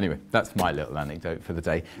 Anyway, that's my little anecdote for the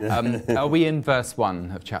day. Are we in verse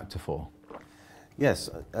 1 of chapter 4? Yes,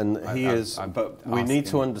 and but we need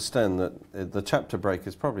to understand that the chapter break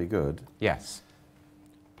is probably good. Yes.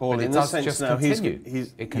 Paul, but in the sense now, he's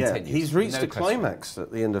reached a climax at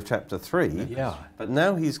the end of chapter 3. Yeah. But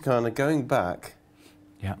now he's kind of going back.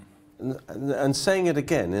 Yeah. and saying it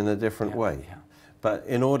again in a different way. Yeah. But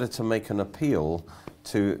in order to make an appeal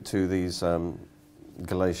to these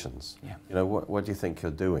Galatians, Yeah. you know, what do you think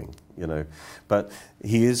you're doing? You know, but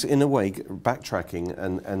he is in a way backtracking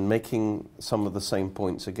and making some of the same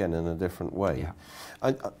points again in a different way.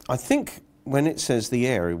 Yeah. I think when it says the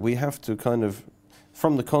heir, we have to kind of,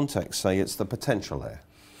 from the context, say it's the potential heir.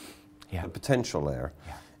 Yeah. The potential heir.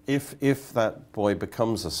 Yeah. If that boy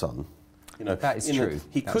becomes a son, you know, That is true.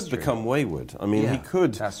 He That's could true. become wayward. I mean, Yeah. he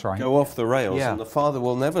could That's right. go off the rails, Yeah. and the father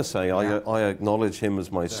will never say, Yeah. I acknowledge him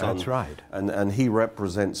as my son. That's right. And he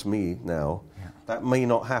represents me now. Yeah. That may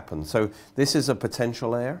not happen. So this is a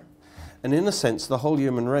potential heir. And in a sense, the whole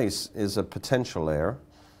human race is a potential heir,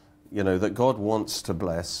 you know, that God wants to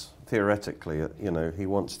bless. Theoretically, you know, he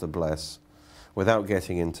wants to bless without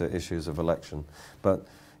getting into issues of election. But,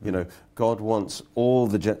 you know, God wants all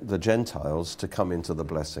the Gentiles to come into the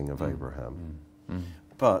blessing of Abraham.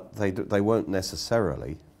 But they won't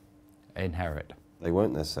necessarily Inherit. They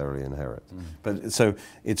won't necessarily inherit. But so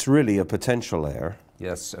it's really a potential heir,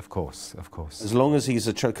 Yes, of course, of course. as long as he's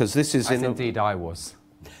a child. Because this is As in indeed I was.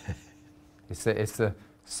 It's the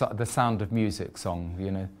Sound of Music song, you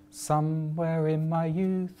know. Somewhere in my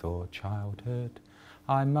youth or childhood,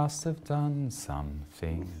 I must have done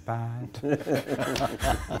something bad.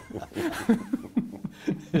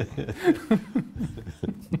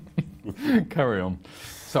 Carry on.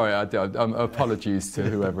 Sorry, apologies to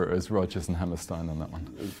whoever it was, Rodgers and Hammerstein on that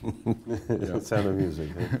one. Sound of Music.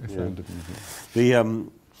 Yeah. Sound of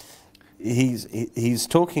Music. He's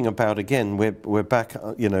talking about, again, we're back,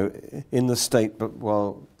 you know, in the state, but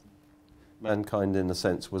while mankind in a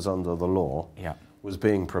sense was under the law, Yeah. was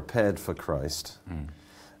being prepared for Christ.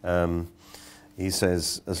 He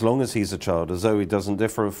says, as long as he's a child, as though he doesn't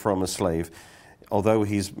differ from a slave, although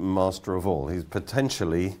he's master of all, he's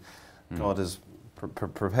potentially, God is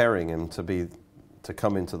preparing him to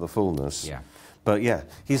come into the fullness. Yeah. But yeah,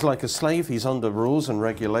 he's like a slave. He's under rules and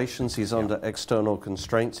regulations. He's under external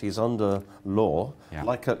constraints. He's under law, Yeah.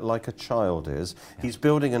 like a child is. He's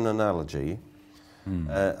building an analogy,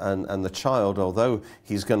 and the child, although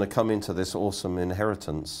he's going to come into this awesome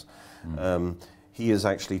inheritance, he is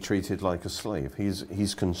actually treated like a slave.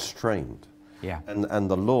 He's constrained. Yeah. And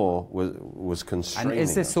the law was constraining. And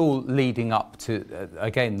is this him. all leading up to,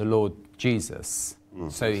 again, the Lord Jesus?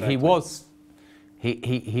 So exactly.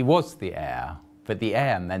 he was the heir, but the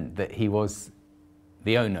heir meant that he was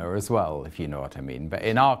the owner as well, if you know what I mean. But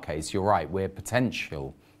in our case, you're right, we're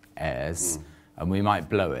potential heirs, and we might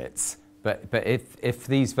blow it. But if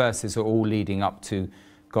these verses are all leading up to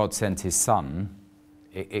God sent his son,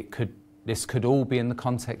 this could all be in the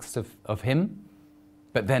context of him,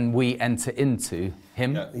 but then we enter into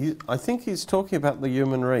him. Yeah, I think he's talking about the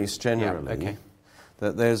human race generally. Yeah, okay.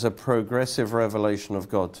 That there's a progressive revelation of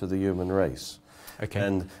God to the human race. Okay.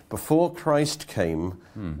 And before Christ came,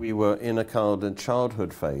 we were in a kind of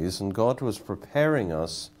childhood phase, and God was preparing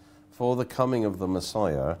us for the coming of the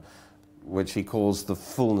Messiah, which he calls the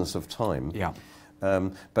fullness of time. Yeah.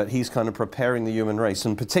 But he's kind of preparing the human race,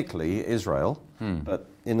 and particularly Israel, but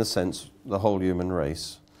in a sense, the whole human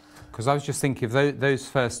race. Because I was just thinking if those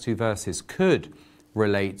first two verses could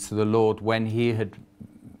relate to the Lord when he had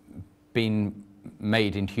been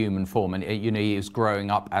made in human form, and you know he was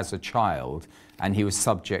growing up as a child, and he was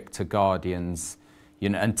subject to guardians, you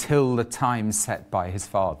know, until the time set by his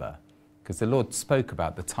father. Because the Lord spoke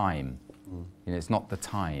about the time. You know, it's not the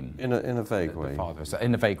time. In a vague way. The father. So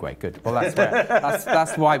in a vague way, good. Well,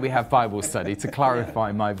 that's why we have Bible study, to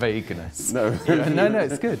clarify my vagueness. No. No,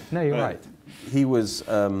 it's good. No, you're right. He was,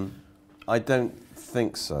 I don't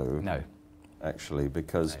think so, No, actually,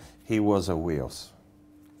 because he was a weos,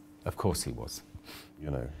 of course he was.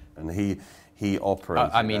 you know, and he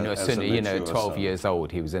operated I mean, as as soon a as, you know, mature 12 son. years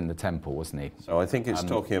old, he was in the temple, wasn't he? So I think it's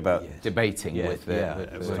talking about Debating Yeah, with the, yeah, the,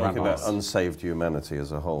 it the was talking about rabbis. unsaved humanity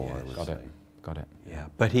as a whole. I would Got say. it. Got it. Yeah,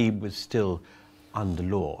 but he was still under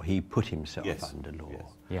law. He put himself Yes, under law. yes.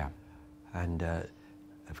 Yeah. And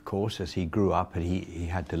of course, as he grew up, and he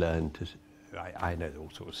had to learn to. I know all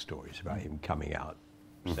sorts of stories about him coming out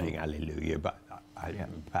saying Hallelujah, but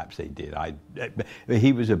perhaps they did.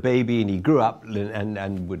 He was a baby, and he grew up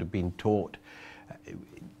and would have been taught.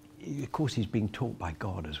 Of course, he's being taught by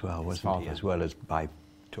God as well, wasn't he? father. As well as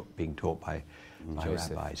being taught by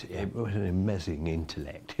Joseph. rabbis. It was an amazing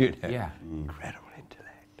intellect, you know. Yeah. Incredible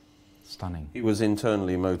intellect. Stunning. He was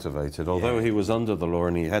internally motivated, although he was under the law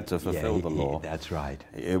and he had to fulfill the law. That's right.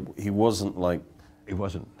 He wasn't like, It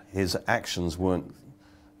wasn't. his actions weren't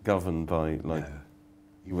governed by like.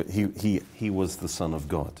 No. He was the Son of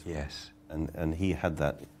God, Yes. and he had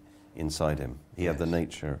that inside him. He had the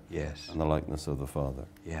nature Yes. and the likeness of the Father.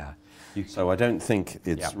 Yeah. So I don't think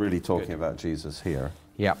it's Yeah. really talking Good. about Jesus here.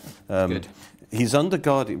 Yeah, good. He's under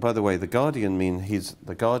guardian. By the way, the guardian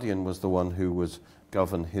the guardian was the one who was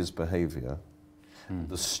govern his behaviour.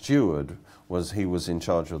 The steward he was in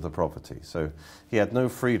charge of the property. So he had no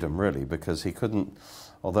freedom really, because he couldn't,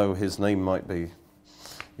 although his name might be,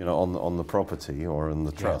 on the property or in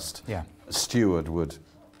the trust. Yeah. A steward would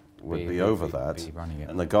be over that, be running it.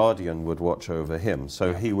 and the guardian would watch over him.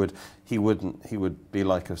 So he would be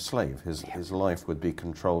like a slave. His life would be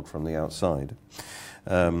controlled from the outside,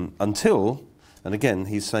 until, and again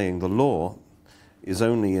he's saying the law is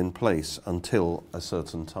only in place until a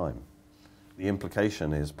certain time. The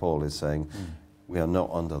implication is Paul is saying we are not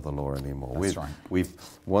under the law anymore. That's right.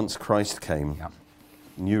 Once Christ came. Yeah.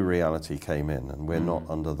 New reality came in, and we're not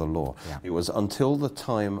under the law. Yeah. It was until the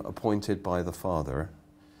time appointed by the Father,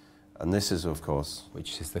 and this is, of course,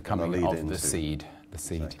 Which is the gonna coming lead of into- the seed. The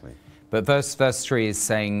seed. Exactly. But verse 3 is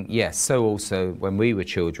saying, yes, so also when we were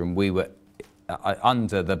children, we were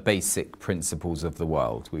under the basic principles of the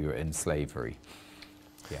world. We were in slavery.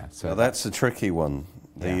 Yeah. So Now that's a tricky one.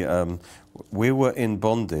 We were in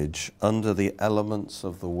bondage under the elements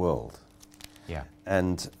of the world, yeah.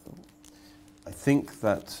 and I think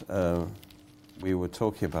that we were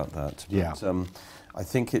talking about that. Yeah. But, I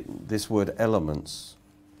think this word elements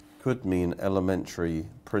could mean elementary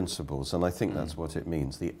principles, and I think that's what it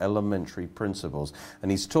means, the elementary principles.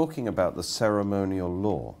 And he's talking about the ceremonial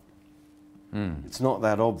law. It's not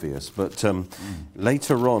that obvious, but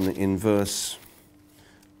later on in verse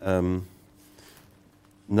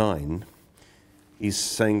 9, he's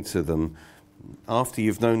saying to them, after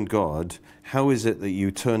you've known God, how is it that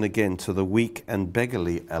you turn again to the weak and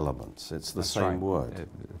beggarly elements? It's the That's same right. word.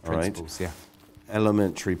 All Principles, yeah.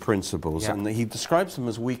 Elementary principles. Yeah. And he describes them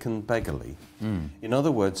as weak and beggarly. In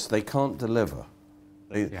other words, they can't deliver.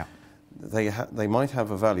 They might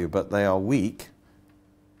have a value, but they are weak,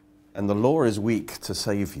 and the law is weak to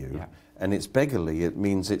save you. Yeah. And it's beggarly, it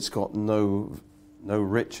means it's got no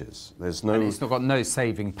riches. There's And it's not got no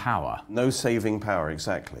saving power. no saving power,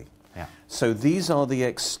 exactly. Yeah. So these are the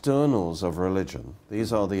externals of religion.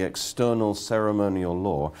 These are the external ceremonial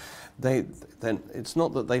law. Then it's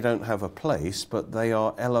not that they don't have a place, but they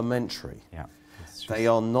are elementary. Yeah. They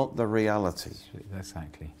are not the reality.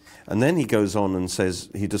 Exactly. And then he goes on and says,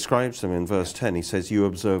 he describes them in verse 10. He says, you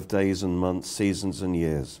observe days and months, seasons and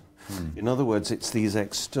years. In other words, it's these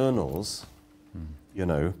externals,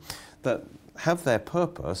 that have their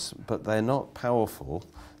purpose, but they're not powerful.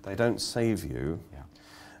 They don't save you.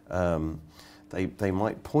 Yeah. They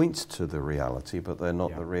might point to the reality, but they're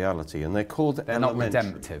not the reality. And they're called They're not elementary.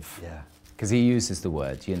 redemptive. Yeah. Because he uses the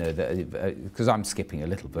word, because I'm skipping a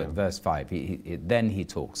little bit. Verse 5, then he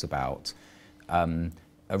talks about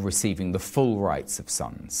receiving the full rights of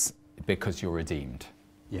sons because you're redeemed.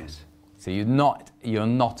 Yes. So you're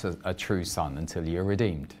not a true son until you're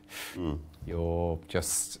redeemed. You're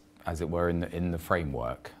just, as it were, in the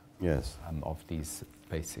framework Yes. of these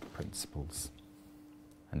basic principles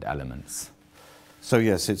and elements. So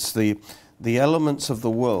yes, it's the elements of the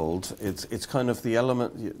world. It's kind of the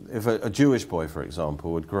element. If a Jewish boy, for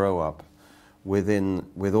example, would grow up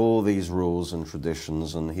with all these rules and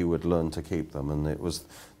traditions, and he would learn to keep them, and it's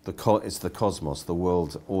the cosmos, the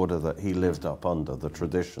world order that he lived up under, the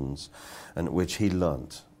traditions, and which he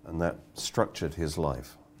learnt, and that structured his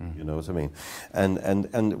life. You know what I mean?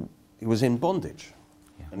 And he was in bondage,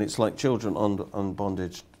 and it's like children on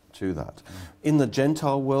bondage to that. In the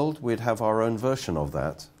Gentile world, we'd have our own version of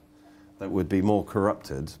that would be more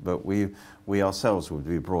corrupted, but we ourselves would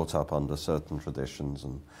be brought up under certain traditions,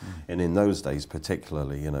 and in those days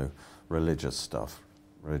particularly, religious stuff,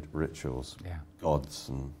 rituals, gods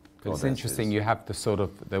and But it's goddesses. interesting, you have the sort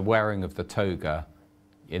of the wearing of the toga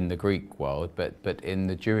in the Greek world, but in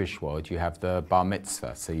the Jewish world you have the bar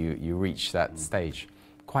mitzvah, so you reach that stage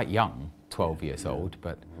quite young, 12 years old,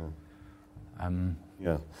 but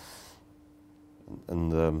Yeah.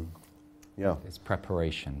 And it's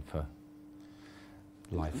preparation for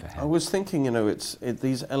life ahead. I was thinking,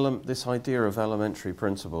 this idea of elementary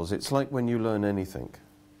principles. It's like when you learn anything,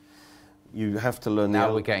 you have to learn.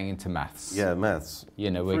 Now we're getting into maths. Yeah, maths.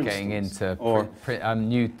 We're For getting instance,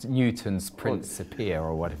 into Newton's Principia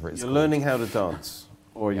or whatever it's you're called. learning how to dance,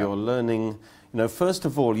 or you're learning. First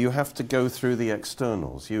of all, you have to go through the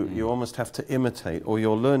externals. You almost have to imitate, or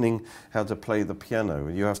you're learning how to play the piano.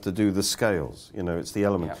 You have to do the scales. It's the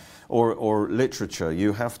element. Yeah. Or literature,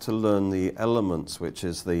 you have to learn the elements, which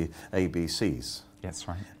is the ABCs. That's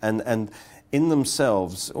right. And in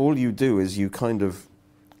themselves, all you do is you kind of.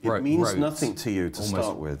 It means Rote, nothing to you to almost.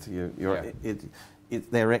 start with.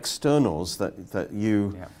 they're externals that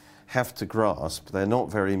you have to grasp. They're not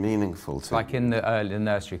very meaningful to like in the early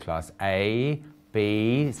nursery class, A,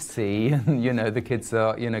 B, C, and you know the kids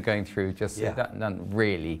are going through just that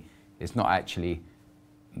really, it's not actually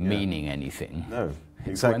meaning anything. No, It's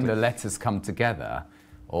exactly. when the letters come together,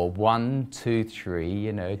 or 1, 2,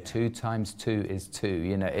 3. 2 times 2 is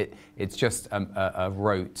 2. It's just a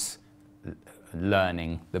rote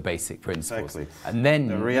learning the basic principles. Exactly. And then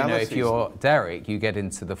if realities- you're Derek, you get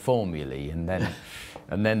into the formulae, and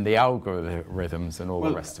then the algorithms and all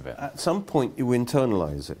the rest of it. At some point you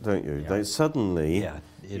internalize it, don't you? They suddenly,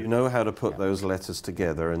 you know how to put those letters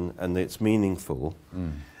together, and it's meaningful,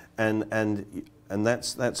 and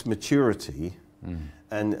that's maturity.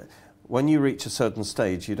 And when you reach a certain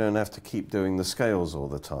stage, you don't have to keep doing the scales all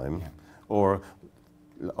the time, or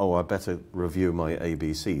I better review my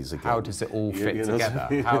ABCs again. How does it all fit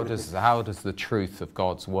together? How does the truth of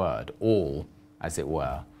God's word all, as it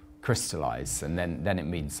were, crystallize, and then it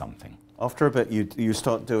means something? After a bit, you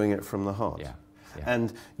start doing it from the heart. Yeah.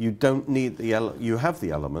 And you don't need you have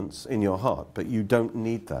the elements in your heart, but you don't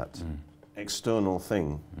need that external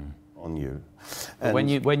thing on you. But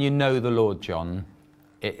when you know the Lord, John,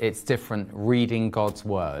 it's different reading God's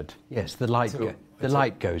word. Yes, the light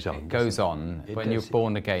goes on. It goes on. When you're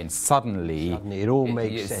born again, suddenly it all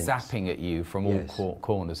makes it's sense. zapping at you from all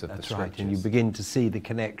corners of the That's scriptures. right, and you begin to see the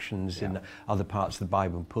connections in other parts of the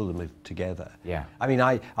Bible and pull them together. Yeah. I mean,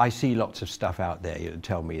 I see lots of stuff out there that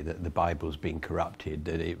tell me that the Bible's been corrupted,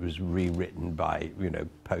 that it was rewritten by,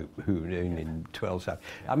 Pope Huon in 1270.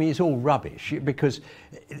 I mean, it's all rubbish, because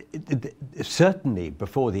certainly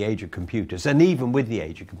before the age of computers, and even with the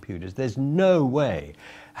age of computers, there's no way,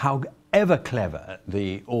 however clever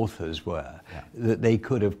the authors were, that they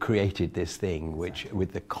could have created this thing which,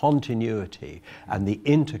 with the continuity and the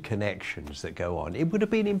interconnections that go on, it would have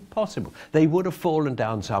been impossible. They would have fallen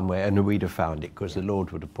down somewhere and we'd have found it, because the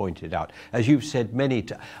Lord would have pointed out. As you've said many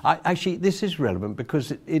times, actually this is relevant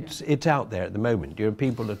because it's out there at the moment.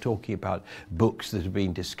 People are talking about books that have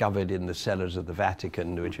been discovered in the cellars of the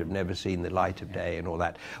Vatican which have never seen the light of day and all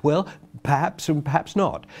that. Well, perhaps and perhaps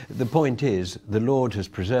not. The point is, the Lord has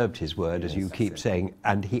preserved his word, as you keep saying,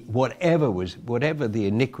 and whatever the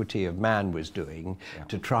iniquity of man was doing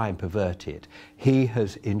to try and pervert it, he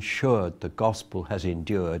has ensured the gospel has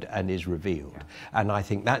endured and is revealed. And I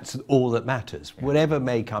think that's all that matters. Whatever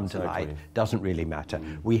may come to light doesn't really matter.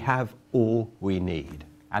 We have all we need.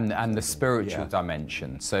 And the spiritual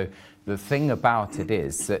dimension. So the thing about it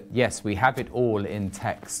is that, yes, we have it all in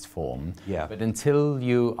text form, but until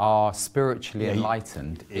you are spiritually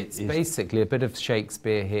enlightened, it's basically a bit of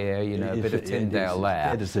Shakespeare here, a bit of Tyndale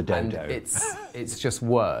there, and it's just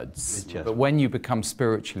words. But when you become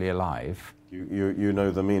spiritually alive, you know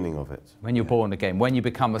the meaning of it. when you're born again, when you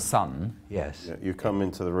become a son, you come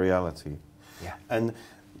into the reality. And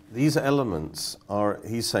these elements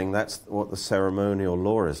he's saying that's what the ceremonial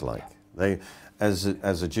law is like. They, as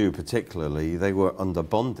a Jew particularly, they were under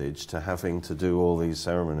bondage to having to do all these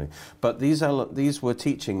ceremonies. But these were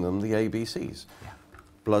teaching them the ABCs.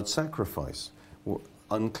 Blood sacrifice,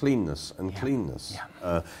 uncleanness and cleanness,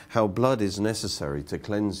 how blood is necessary to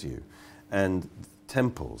cleanse you, and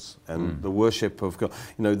temples and the worship of God.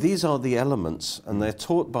 These are the elements, and they're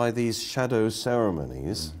taught by these shadow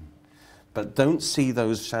ceremonies. But don't see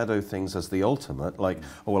those shadow things as the ultimate, like,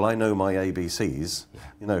 oh, well, I know my ABCs.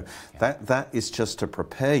 That is just to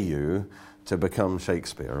prepare you to become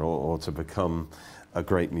Shakespeare or to become a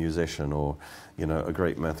great musician or, a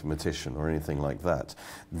great mathematician or anything like that.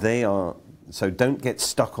 So don't get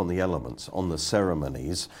stuck on the elements, on the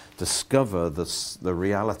ceremonies. Discover the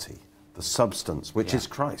reality, the substance, which is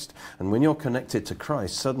Christ. And when you're connected to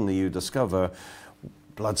Christ, suddenly you discover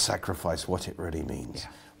blood sacrifice, what it really means.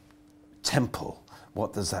 Temple,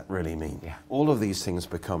 what does that really mean? All of these things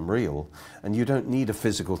become real, and you don't need a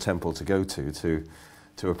physical temple to go to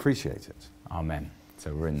appreciate it. Amen.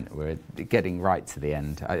 So we're getting right to the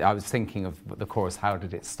end. I was thinking of the chorus, how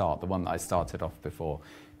did it start? The one that I started off before.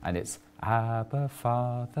 And it's, Abba,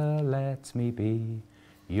 Father, let me be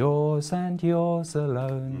yours and yours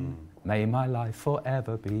alone. May my life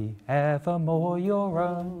forever be evermore your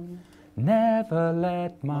own. Never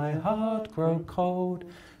let my heart grow cold.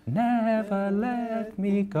 Never let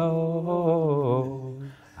me go.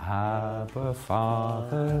 Abba,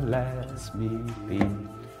 Father, let me be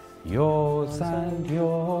yours and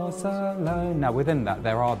yours alone. Now, within that,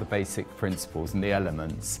 there are the basic principles and the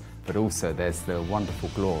elements, but also there's the wonderful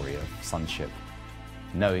glory of sonship,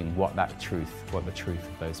 knowing what the truth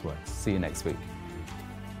of those words. See you next week.